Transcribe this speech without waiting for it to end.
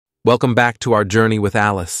Welcome back to our journey with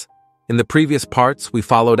Alice. In the previous parts, we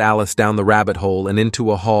followed Alice down the rabbit hole and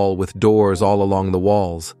into a hall with doors all along the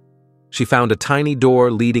walls. She found a tiny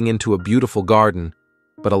door leading into a beautiful garden,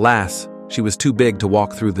 but alas, she was too big to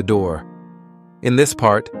walk through the door. In this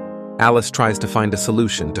part, Alice tries to find a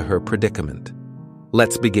solution to her predicament.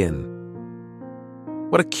 Let's begin.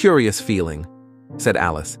 "What a curious feeling," said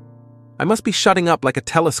Alice. "I must be shutting up like a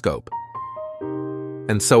telescope."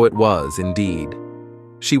 And so it was, indeed.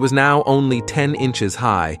 She was now only 10 inches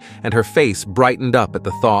high, and her face brightened up at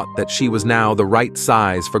the thought that she was now the right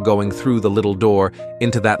size for going through the little door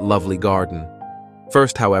into that lovely garden.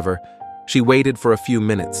 First, however, she waited for a few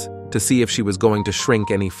minutes to see if she was going to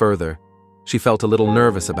shrink any further. She felt a little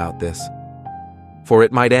nervous about this. "For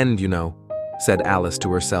it might end, you know," said Alice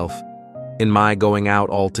to herself, "in my going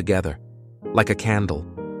out altogether, like a candle.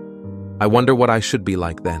 I wonder what I should be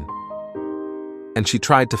like then." And she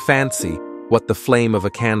tried to fancy what the flame of a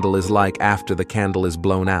candle is like after the candle is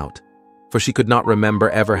blown out, for she could not remember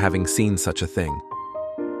ever having seen such a thing.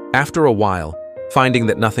 After a while, finding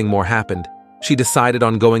that nothing more happened, she decided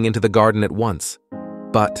on going into the garden at once.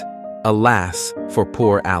 But, alas, for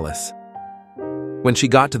poor Alice. When she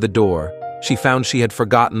got to the door, she found she had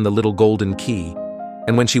forgotten the little golden key,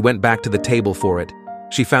 and when she went back to the table for it,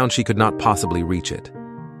 she found she could not possibly reach it.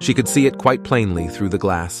 She could see it quite plainly through the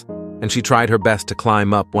glass, and she tried her best to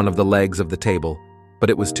climb up one of the legs of the table, but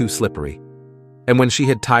it was too slippery. And when she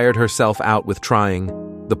had tired herself out with trying,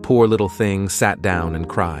 the poor little thing sat down and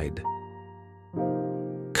cried.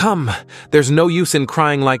 "Come, there's no use in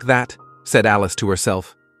crying like that," said Alice to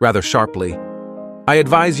herself, rather sharply. "I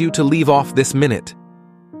advise you to leave off this minute."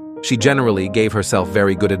 She generally gave herself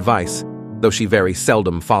very good advice, though she very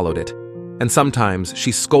seldom followed it, and sometimes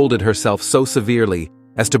she scolded herself so severely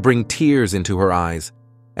as to bring tears into her eyes.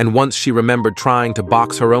 And once she remembered trying to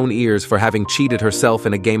box her own ears for having cheated herself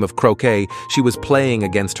in a game of croquet she was playing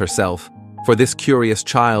against herself, for this curious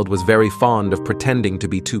child was very fond of pretending to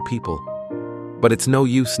be two people. "But it's no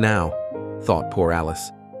use now," thought poor Alice,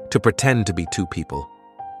 "to pretend to be two people.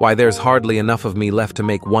 Why, there's hardly enough of me left to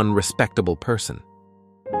make one respectable person."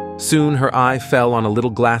 Soon her eye fell on a little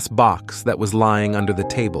glass box that was lying under the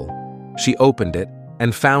table. She opened it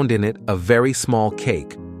and found in it a very small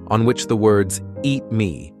cake, on which the words "Eat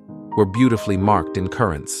me" were beautifully marked in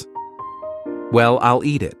currants. "Well, I'll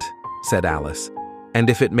eat it," said Alice, "and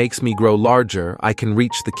if it makes me grow larger, I can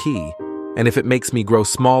reach the key, and if it makes me grow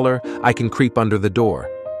smaller, I can creep under the door.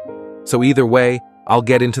 So either way, I'll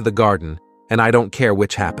get into the garden, and I don't care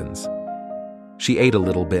which happens." She ate a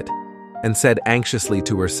little bit, and said anxiously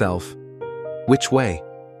to herself, "Which way?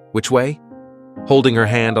 Which way?" holding her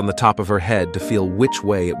hand on the top of her head to feel which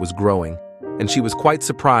way it was growing, and she was quite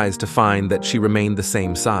surprised to find that she remained the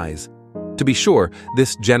same size. To be sure,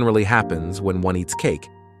 this generally happens when one eats cake,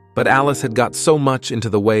 but Alice had got so much into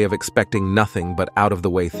the way of expecting nothing but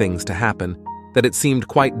out-of-the-way things to happen that it seemed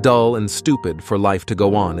quite dull and stupid for life to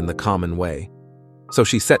go on in the common way. So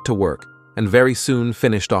she set to work, and very soon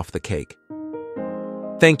finished off the cake.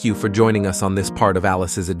 Thank you for joining us on this part of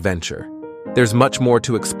Alice's adventure. There's much more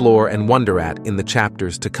to explore and wonder at in the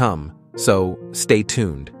chapters to come, so stay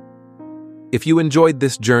tuned. If you enjoyed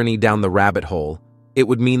this journey down the rabbit hole, it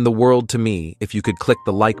would mean the world to me if you could click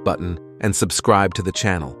the like button and subscribe to the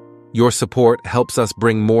channel. Your support helps us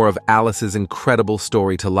bring more of Alice's incredible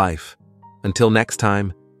story to life. Until next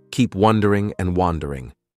time, keep wondering and wandering.